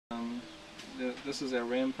this is our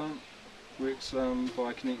ram pump. Works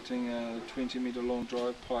by connecting a 20-metre long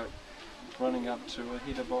drive pipe running up to a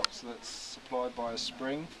header box that's supplied by a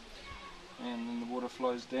spring, and then the water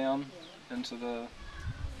flows down into the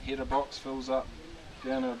header box, fills up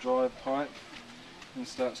down our drive pipe and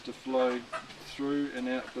starts to flow through and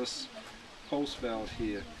out this pulse valve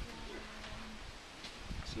here.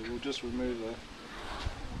 So we'll just remove the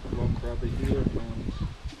block rubber here, and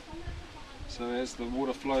so as the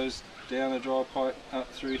water flows down the drive pipe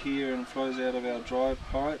up through here and flows out of our drive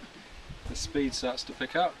pipe, the speed starts to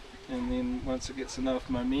pick up, and then once it gets enough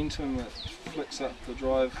momentum it flicks up the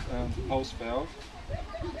drive pulse valve,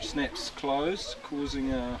 which snaps closed,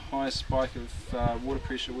 causing a high spike of water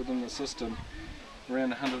pressure within the system, around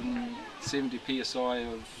 170 psi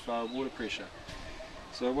of water pressure.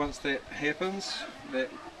 So once that happens, that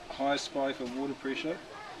high spike of water pressure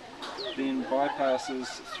then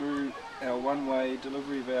bypasses through our one-way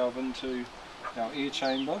delivery valve into our air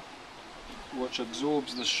chamber, which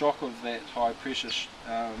absorbs the shock of that high pressure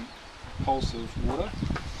pulse of water,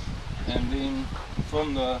 and then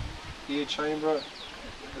from the air chamber it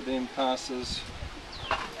then passes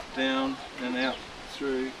down and out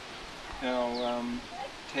through our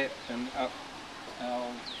tap and up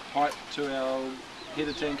our pipe to our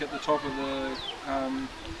header tank at the top of the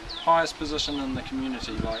highest position in the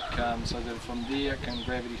community, so that from there it can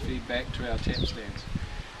gravity feed back to our tap stands.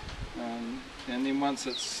 And then once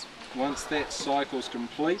that cycle's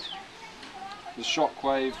complete, the shock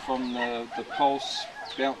wave from the pulse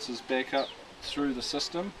bounces back up through the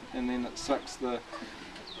system, and then it sucks the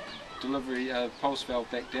delivery pulse valve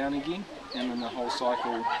back down again, and then the whole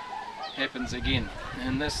cycle happens again.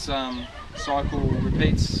 And this cycle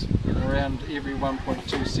repeats around every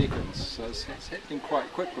 1.2 seconds, so it's happening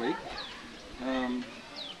quite quickly,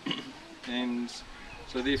 and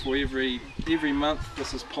so therefore every month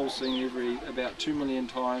this is pulsing about 2 million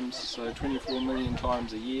times, so 24 million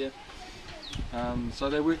times a year. So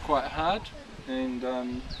they work quite hard, and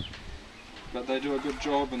but they do a good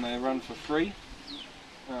job, and they run for free,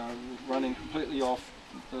 running completely off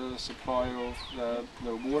the supply of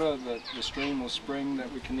the water, the stream or spring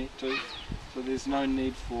that we connect to. So there's no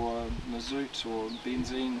need for mazout or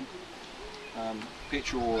benzene,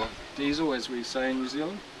 petrol or diesel as we say in New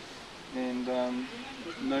Zealand, and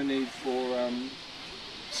no need for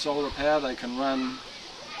solar power. They can run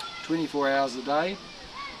 24 hours a day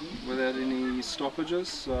without any stoppages,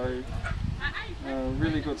 so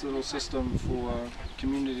really good little system for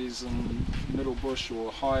communities in middle bush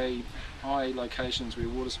or high locations where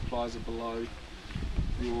water supplies are below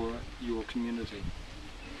your community.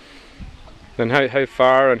 Then how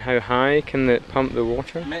far and how high can it pump the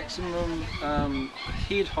water? Maximum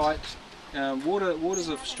head height. Water's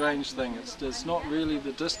a strange thing. It's not really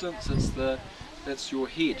the distance, it's your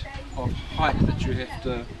head of height that you have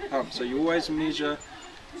to pump. So you always measure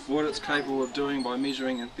what it's capable of doing by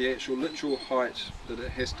measuring the actual literal height that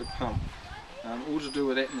it has to pump, all to do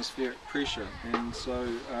with atmospheric pressure, and so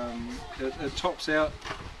it tops out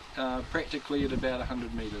practically at about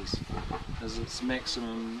 100 metres as its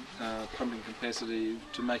maximum pumping capacity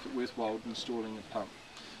to make it worthwhile installing a pump.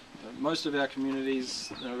 Most of our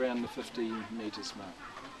communities are around the 50 metres mark.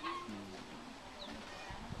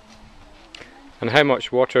 And how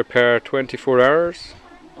much water per 24 hours?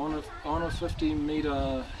 On a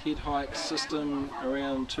 50-metre head height system,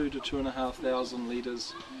 around 2,000 to 2,500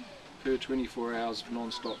 litres per 24 hours of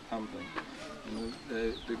non-stop pumping. And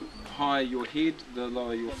the higher your head, the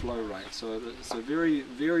lower your flow rate. So it's a very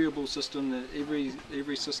variable system. That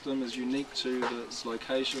every system is unique to its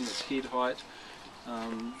location, its head height.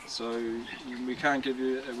 So we can't give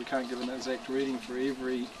an exact reading for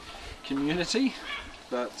every community,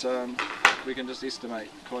 but we can just estimate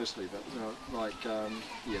closely. But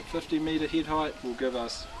 50-metre head height will give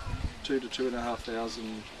us 2,000 to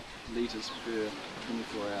 2,500 litres per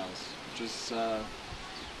 24 hours, which is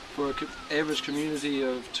for an average community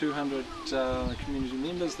of 200 community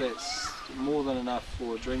members, that's more than enough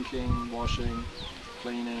for drinking, washing,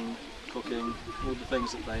 cleaning, cooking, all the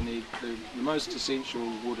things that they need. The most essential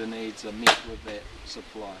water needs are met with that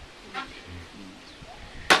supply.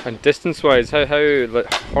 And distance-wise, how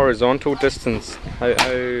like horizontal distance?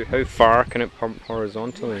 How far can it pump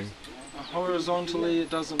horizontally? Horizontally, it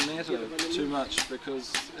doesn't matter too much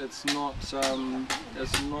because it's not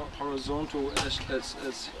horizontal. It's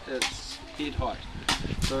head height.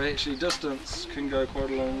 So actually, distance can go quite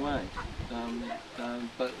a long way.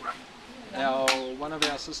 But one of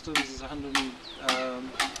our systems is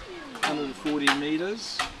 140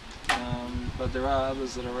 metres, but there are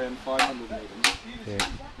others that are around 500 metres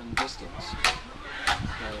in distance.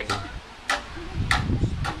 So,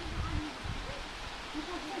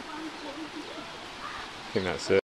 I think that's it.